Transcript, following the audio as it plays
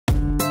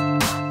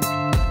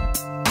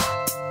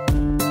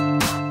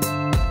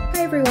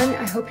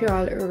hope you're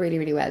all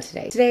really well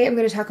today. Today I'm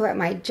going to talk about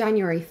my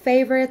January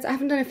favorites. I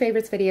haven't done a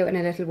favorites video in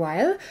a little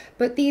while,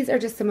 but these are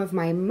just some of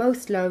my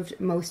most loved,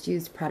 most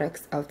used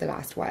products of the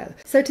last while.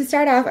 So to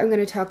start off, I'm going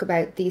to talk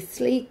about the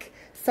Sleek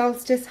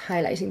Solstice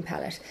Highlighting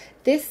Palette.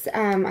 This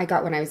I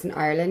got when I was in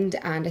Ireland,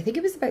 and I think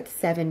it was about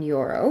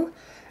 €7,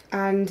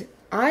 and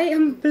I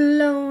am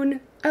blown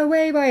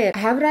away by it. I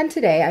have it on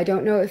today. I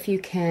don't know if you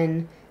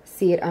can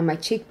see it on my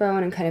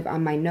cheekbone and kind of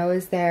on my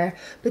nose there,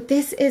 but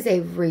this is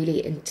a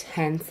really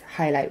intense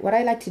highlight. What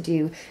I like to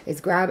do is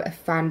grab a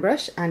fan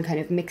brush and kind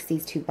of mix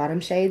these two bottom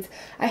shades.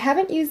 I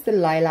haven't used the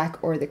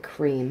lilac or the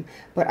cream,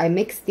 but I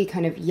mixed the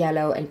kind of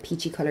yellow and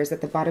peachy colors at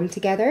the bottom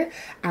together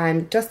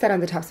and dust that on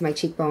the tops of my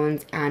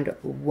cheekbones, and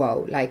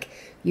whoa, like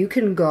you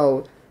can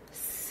go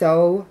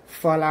so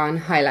full on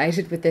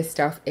highlighted with this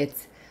stuff.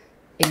 It's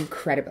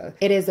incredible.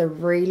 It is a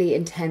really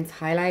intense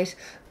highlight,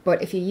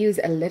 but if you use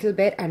a little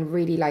bit and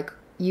really like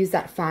use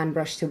that fan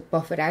brush to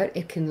buff it out,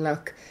 it can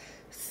look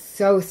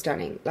so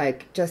stunning,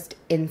 like just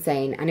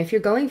insane. And if you're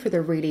going for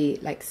the really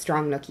like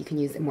strong look, you can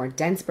use a more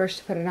dense brush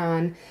to put it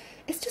on.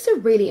 It's just a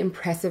really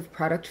impressive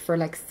product for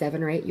like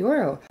 €7 or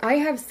 €8. I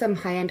have some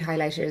high-end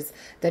highlighters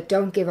that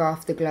don't give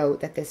off the glow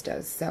that this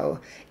does, so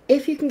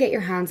if you can get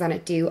your hands on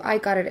it, do. I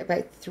got it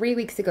about 3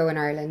 weeks ago in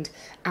Ireland,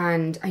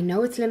 and I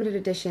know it's limited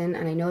edition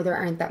and I know there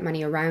aren't that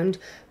many around,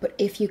 but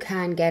if you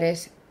can get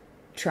it,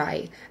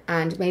 try,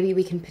 and maybe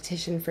we can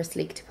petition for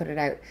Sleek to put it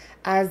out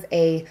as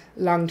a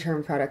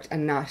long-term product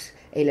and not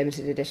a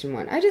limited edition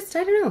one. I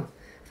don't know,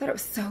 I thought it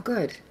was so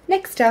good.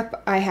 Next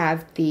up, I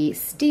have the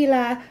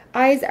Stila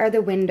Eyes Are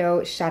the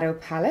Window Shadow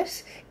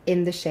Palette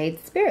in the shade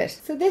Spirit.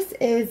 So this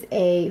is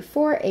a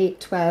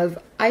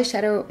 4-8-12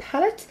 eyeshadow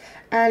palette,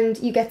 and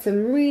you get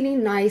some really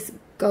nice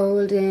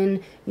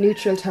golden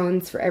neutral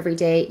tones for every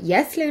day.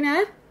 Yes,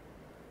 Luna?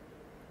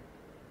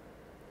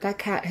 That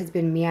cat has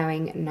been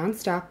meowing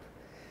non-stop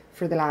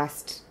for the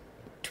last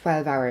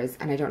 12 hours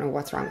and I don't know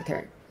what's wrong with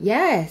her.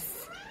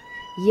 Yes,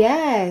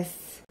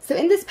 yes. So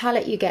in this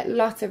palette you get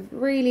lots of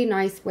really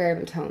nice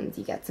wearable tones.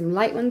 You get some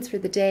light ones for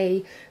the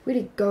day,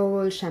 really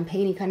gold,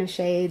 champagne-y kind of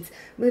shades,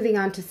 moving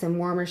on to some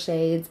warmer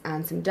shades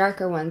and some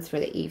darker ones for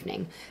the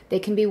evening. They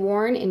can be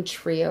worn in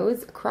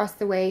trios across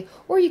the way,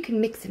 or you can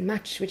mix and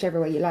match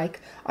whichever way you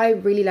like. I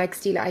really like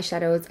Stila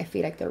eyeshadows. I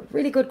feel like they're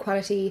really good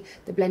quality.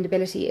 The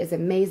blendability is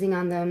amazing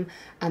on them,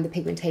 and the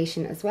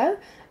pigmentation as well.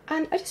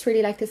 And I just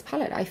really like this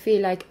palette. I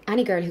feel like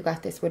any girl who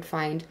got this would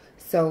find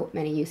so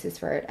many uses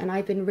for it, and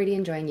I've been really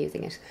enjoying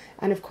using it.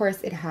 And of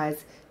course it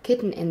has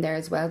kitten in there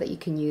as well that you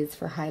can use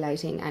for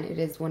highlighting, and it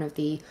is one of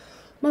the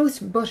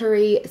most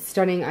buttery,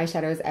 stunning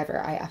eyeshadows ever.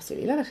 I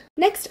absolutely love it.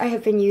 Next, I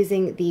have been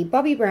using the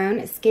Bobbi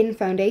Brown Skin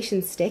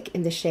Foundation Stick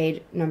in the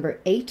shade number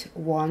 8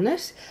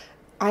 Walnut.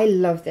 I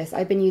love this.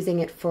 I've been using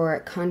it for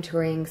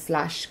contouring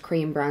 /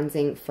 cream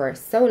bronzing for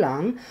so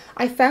long.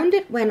 I found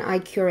it when I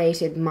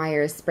curated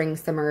Meyer's Spring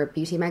Summer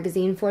Beauty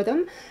magazine for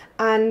them,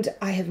 and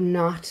I have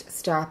not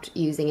stopped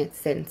using it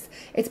since.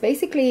 It's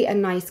basically a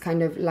nice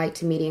kind of light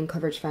to medium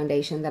coverage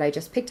foundation that I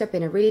just picked up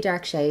in a really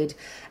dark shade,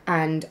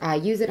 and I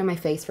use it on my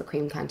face for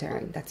cream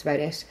contouring. That's about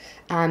it.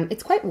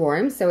 It's quite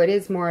warm, so it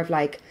is more of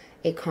like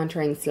a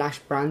contouring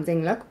 /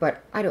 bronzing look,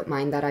 but I don't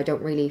mind that. I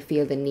don't really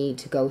feel the need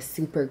to go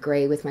super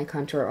grey with my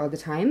contour all the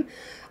time.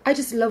 I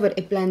just love it.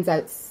 It blends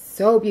out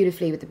so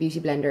beautifully with the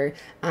Beauty Blender,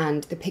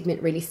 and the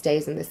pigment really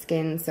stays on the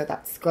skin, so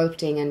that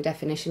sculpting and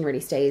definition really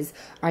stays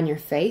on your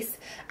face,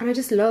 and I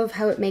just love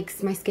how it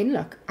makes my skin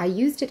look. I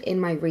used it in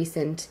my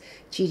recent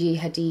Gigi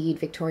Hadid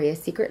Victoria's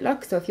Secret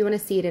look, so if you want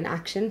to see it in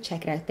action,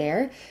 check it out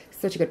there.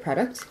 Such a good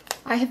product.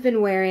 I have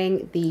been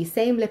wearing the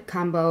same lip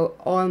combo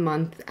all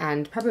month,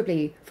 and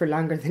probably for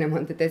longer than a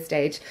month at this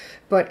stage,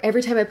 but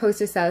every time I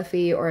post a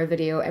selfie or a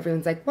video,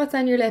 everyone's like, what's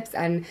on your lips?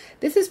 And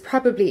this is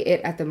probably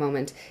it at the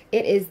moment.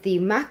 It is the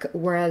MAC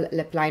Whirl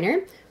Lip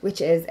Liner,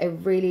 which is a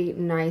really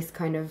nice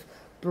kind of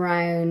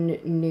brown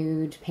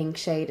nude pink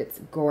shade. It's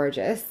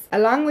gorgeous.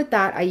 Along with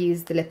that, I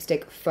used the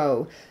lipstick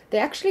Faux. They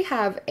actually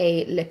have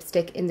a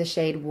lipstick in the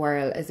shade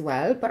Whirl as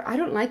well, but I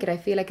don't like it. I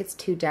feel like it's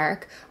too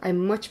dark. I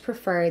much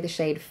prefer the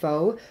shade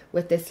Faux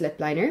with this lip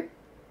liner.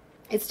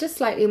 It's just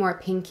slightly more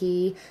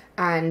pinky,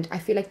 and I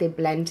feel like they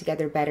blend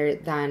together better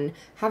than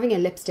having a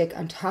lipstick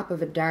on top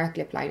of a dark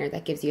lip liner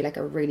that gives you like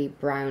a really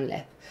brown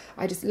lip.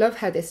 I just love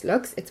how this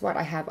looks. It's what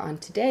I have on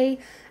today,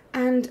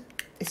 and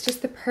it's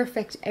just the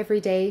perfect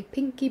everyday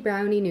pinky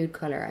browny nude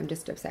color. I'm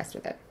just obsessed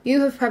with it.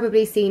 You have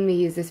probably seen me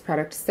use this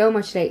product so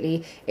much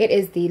lately. It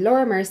is the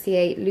Laura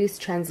Mercier Loose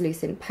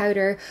Translucent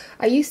Powder.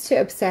 I used to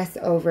obsess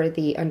over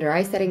the under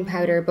eye setting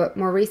powder, but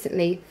more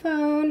recently,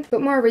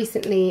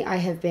 I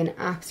have been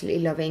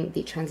absolutely loving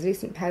the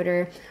translucent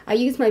powder. I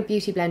use my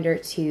Beauty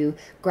Blender to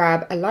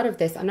grab a lot of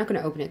this. I'm not going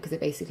to open it because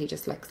it basically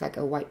just looks like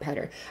a white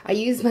powder. I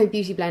use my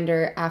Beauty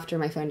Blender after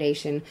my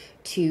foundation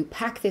to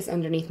pack this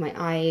underneath my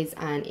eyes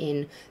and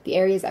in the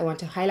area areas I want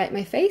to highlight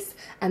my face,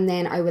 and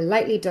then I will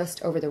lightly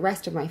dust over the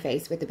rest of my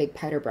face with a big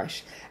powder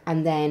brush.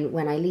 And then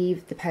when I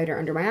leave the powder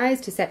under my eyes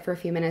to set for a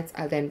few minutes,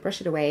 I'll then brush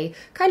it away,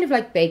 kind of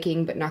like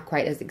baking, but not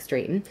quite as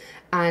extreme.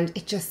 And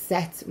it just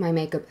sets my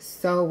makeup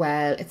so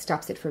well. It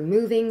stops it from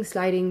moving,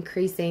 sliding,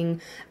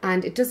 creasing,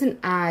 and it doesn't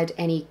add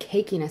any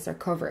cakiness or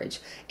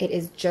coverage. It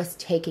is just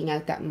taking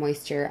out that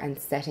moisture and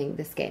setting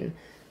the skin.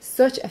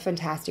 Such a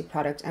fantastic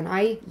product, and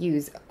I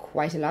use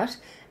quite a lot,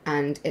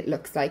 and it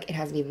looks like it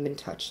hasn't even been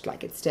touched,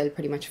 like it's still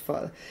pretty much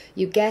full.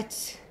 You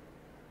get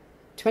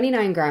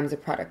 29 grams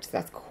of product, so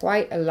that's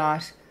quite a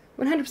lot.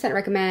 100%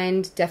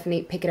 recommend.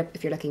 Definitely pick it up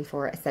if you're looking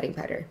for a setting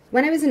powder.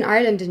 When I was in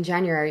Ireland in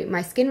January,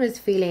 my skin was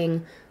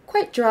feeling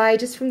quite dry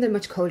just from the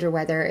much colder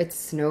weather. It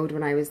snowed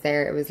when I was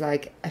there. It was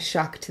like a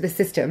shock to the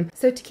system.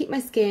 So to keep my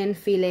skin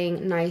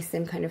feeling nice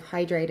and kind of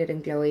hydrated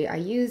and glowy, I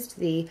used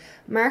the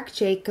Marc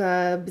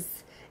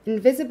Jacobs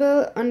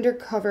Invisible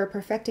Undercover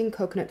Perfecting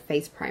Coconut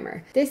Face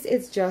Primer. This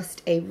is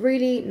just a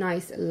really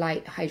nice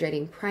light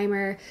hydrating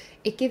primer.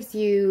 It gives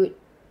you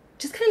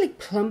just kind of like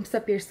plumps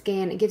up your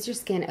skin. It gives your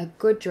skin a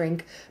good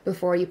drink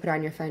before you put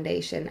on your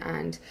foundation.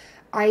 And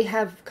I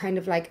have kind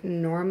of like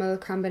normal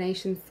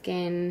combination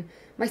skin.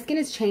 My skin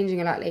is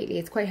changing a lot lately.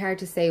 It's quite hard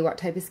to say what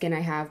type of skin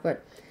I have,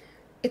 but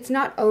it's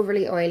not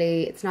overly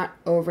oily, it's not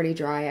overly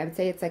dry. I would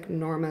say it's like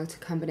normal to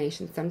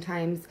combination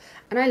sometimes.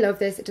 And I love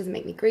this. It doesn't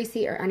make me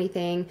greasy or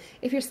anything.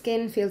 If your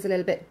skin feels a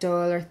little bit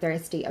dull or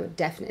thirsty, I would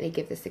definitely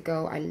give this a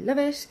go. I love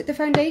it. The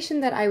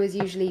foundation that I was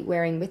usually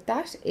wearing with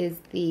that is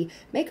the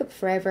Makeup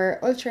Forever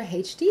Ultra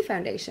HD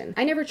foundation.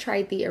 I never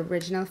tried the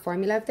original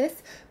formula of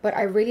this, but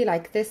I really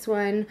like this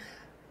one.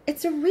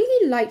 It's a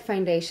really light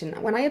foundation.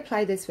 When I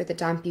apply this with a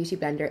damp beauty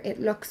blender, it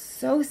looks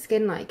so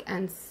skin-like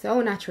and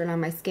so natural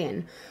on my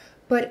skin,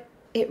 but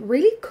it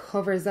really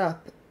covers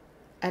up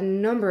a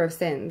number of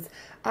sins.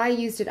 I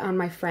used it on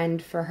my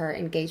friend for her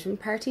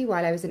engagement party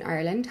while I was in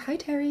Ireland. Hi,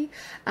 Terry.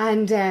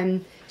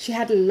 And she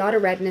had a lot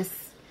of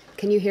redness.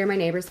 Can you hear my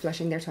neighbours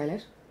flushing their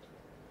toilet?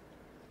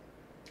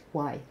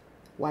 Why?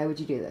 Why would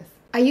you do this?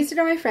 I used it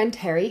on my friend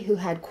Terry, who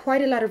had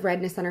quite a lot of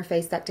redness on her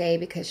face that day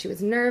because she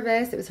was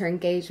nervous. It was her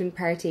engagement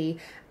party,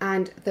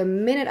 and the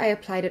minute I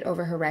applied it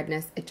over her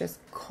redness, it just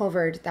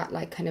covered that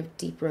like kind of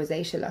deep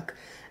rosacea look.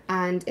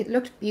 And it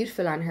looked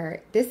beautiful on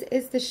her. This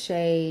is the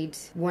shade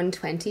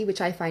 120, which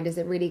I find is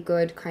a really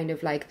good kind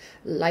of like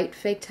light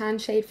fake tan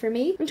shade for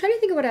me. I'm trying to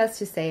think of what else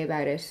to say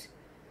about it.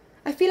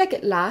 I feel like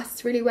it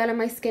lasts really well on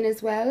my skin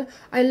as well.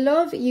 I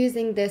love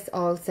using this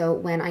also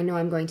when I know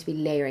I'm going to be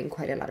layering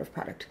quite a lot of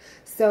product.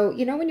 So,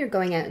 you know, when you're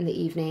going out in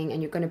the evening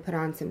and you're going to put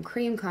on some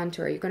cream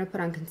contour, you're going to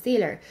put on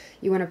concealer,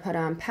 you want to put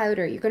on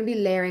powder, you're going to be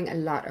layering a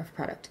lot of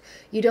product.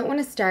 You don't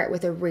want to start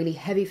with a really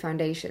heavy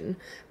foundation,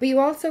 but you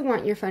also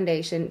want your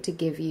foundation to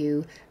give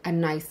you a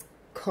nice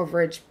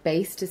coverage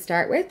base to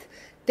start with.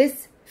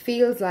 This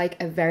feels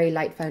like a very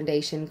light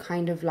foundation,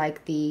 kind of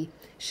like the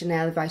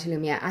Chanel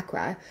Vitalumia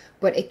Aqua,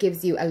 but it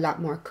gives you a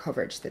lot more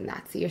coverage than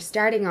that. So you're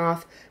starting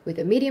off with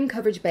a medium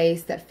coverage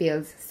base that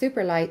feels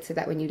super light so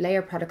that when you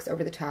layer products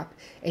over the top,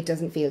 it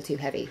doesn't feel too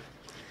heavy.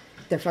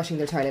 They're flushing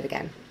their toilet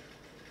again.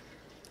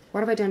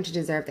 What have I done to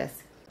deserve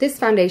this? This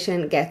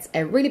foundation gets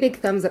a really big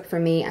thumbs up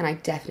from me, and I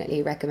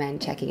definitely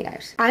recommend checking it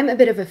out. I'm a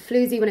bit of a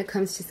floozy when it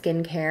comes to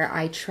skincare.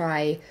 I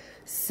try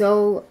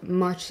so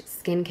much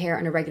skincare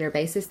on a regular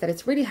basis that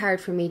it's really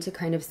hard for me to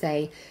kind of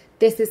say,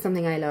 this is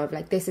something I love,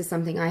 like this is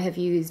something I have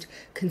used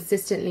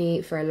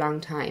consistently for a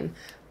long time.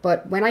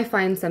 But when I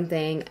find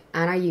something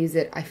and I use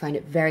it, I find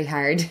it very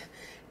hard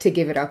to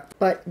give it up.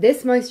 But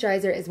this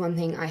moisturizer is one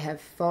thing I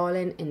have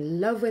fallen in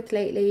love with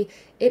lately.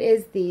 It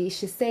is the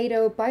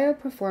Shiseido Bio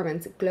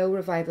Performance Glow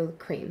Revival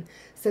Cream.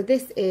 So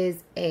this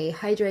is a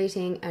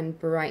hydrating and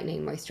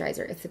brightening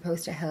moisturizer. It's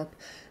supposed to help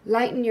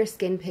lighten your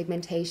skin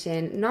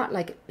pigmentation, not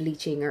like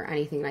bleaching or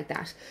anything like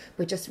that,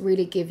 but just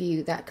really give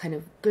you that kind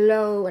of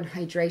glow and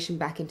hydration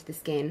back into the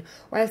skin,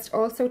 whilst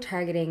also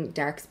targeting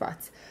dark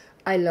spots.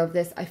 I love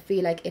this. I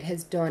feel like it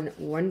has done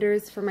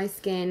wonders for my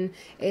skin.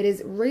 It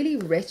is really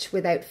rich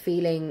without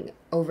feeling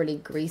overly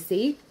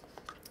greasy.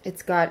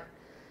 It's got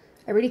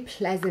a really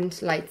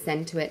pleasant light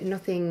scent to it,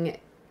 nothing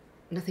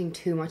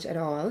too much at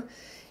all.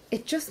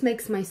 It just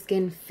makes my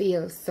skin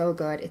feel so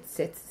good. It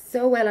sits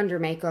so well under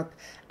makeup,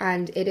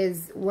 and it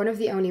is one of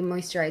the only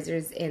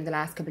moisturizers in the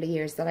last couple of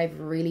years that I've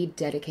really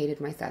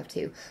dedicated myself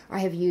to. I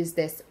have used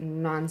this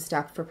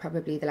non-stop for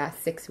probably the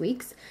last 6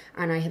 weeks,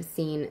 and I have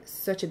seen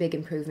such a big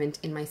improvement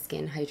in my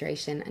skin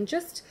hydration and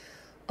just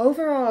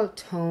overall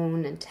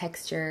tone and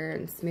texture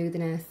and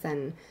smoothness,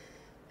 and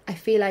I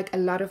feel like a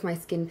lot of my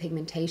skin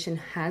pigmentation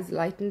has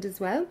lightened as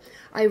well.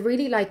 I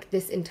really like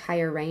this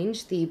entire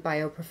range, the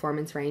Bio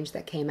Performance range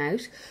that came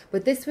out,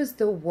 but this was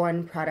the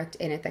one product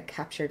in it that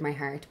captured my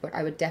heart. But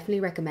I would definitely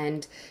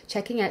recommend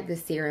checking out the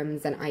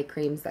serums and eye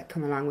creams that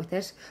come along with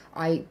it.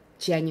 I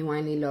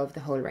genuinely love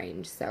the whole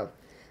range, so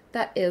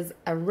that is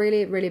a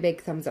really, really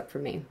big thumbs up for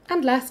me.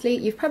 And lastly,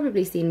 you've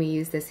probably seen me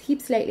use this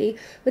heaps lately,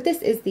 but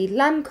this is the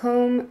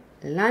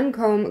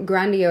Lancome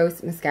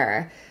Grandiose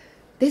Mascara.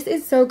 This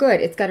is so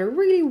good. It's got a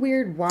really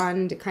weird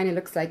wand. It kind of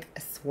looks like a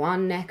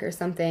swan neck or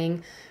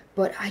something.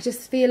 But I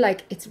just feel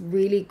like it's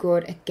really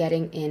good at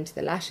getting into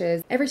the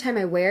lashes. Every time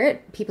I wear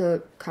it,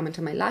 people comment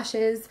on my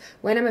lashes.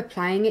 When I'm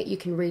applying it, you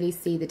can really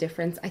see the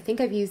difference. I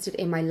think I've used it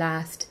in my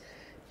last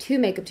 2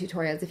 makeup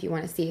tutorials if you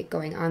want to see it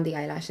going on the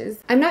eyelashes.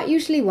 I'm not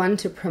usually one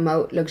to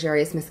promote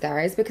luxurious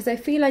mascaras because I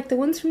feel like the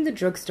ones from the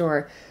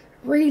drugstore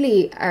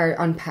really are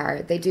on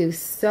par. They do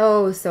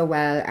so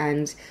well,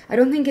 and I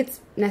don't think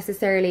it's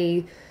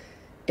necessarily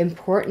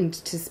important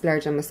to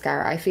splurge on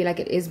mascara. I feel like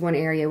it is one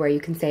area where you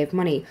can save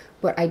money,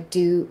 but I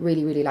do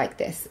really like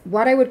this.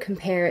 What I would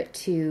compare it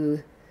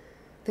to,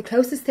 the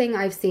closest thing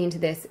I've seen to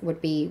this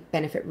would be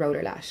Benefit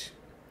Roller Lash,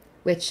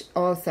 which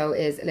also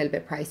is a little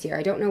bit pricier.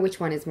 I don't know which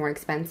one is more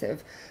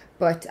expensive,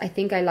 but I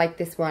think I like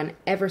this one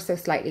ever so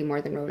slightly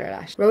more than Roller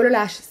Lash. Roller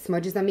Lash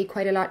smudges on me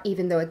quite a lot,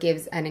 even though it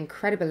gives an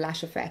incredible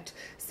lash effect.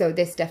 So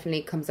this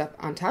definitely comes up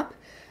on top,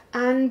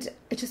 and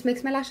it just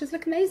makes my lashes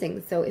look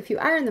amazing. So if you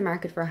are in the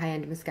market for a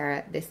high-end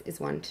mascara, this is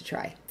one to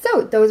try.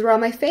 So those were all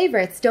my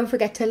favorites. Don't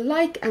forget to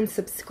like and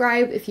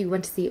subscribe if you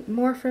want to see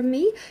more from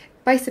me.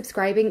 By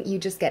subscribing, you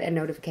just get a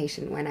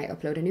notification when I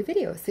upload a new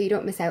video, so you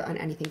don't miss out on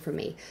anything from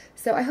me.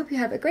 So I hope you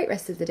have a great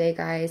rest of the day,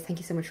 guys. Thank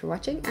you so much for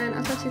watching, and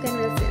I'll talk to you again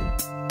real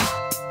soon.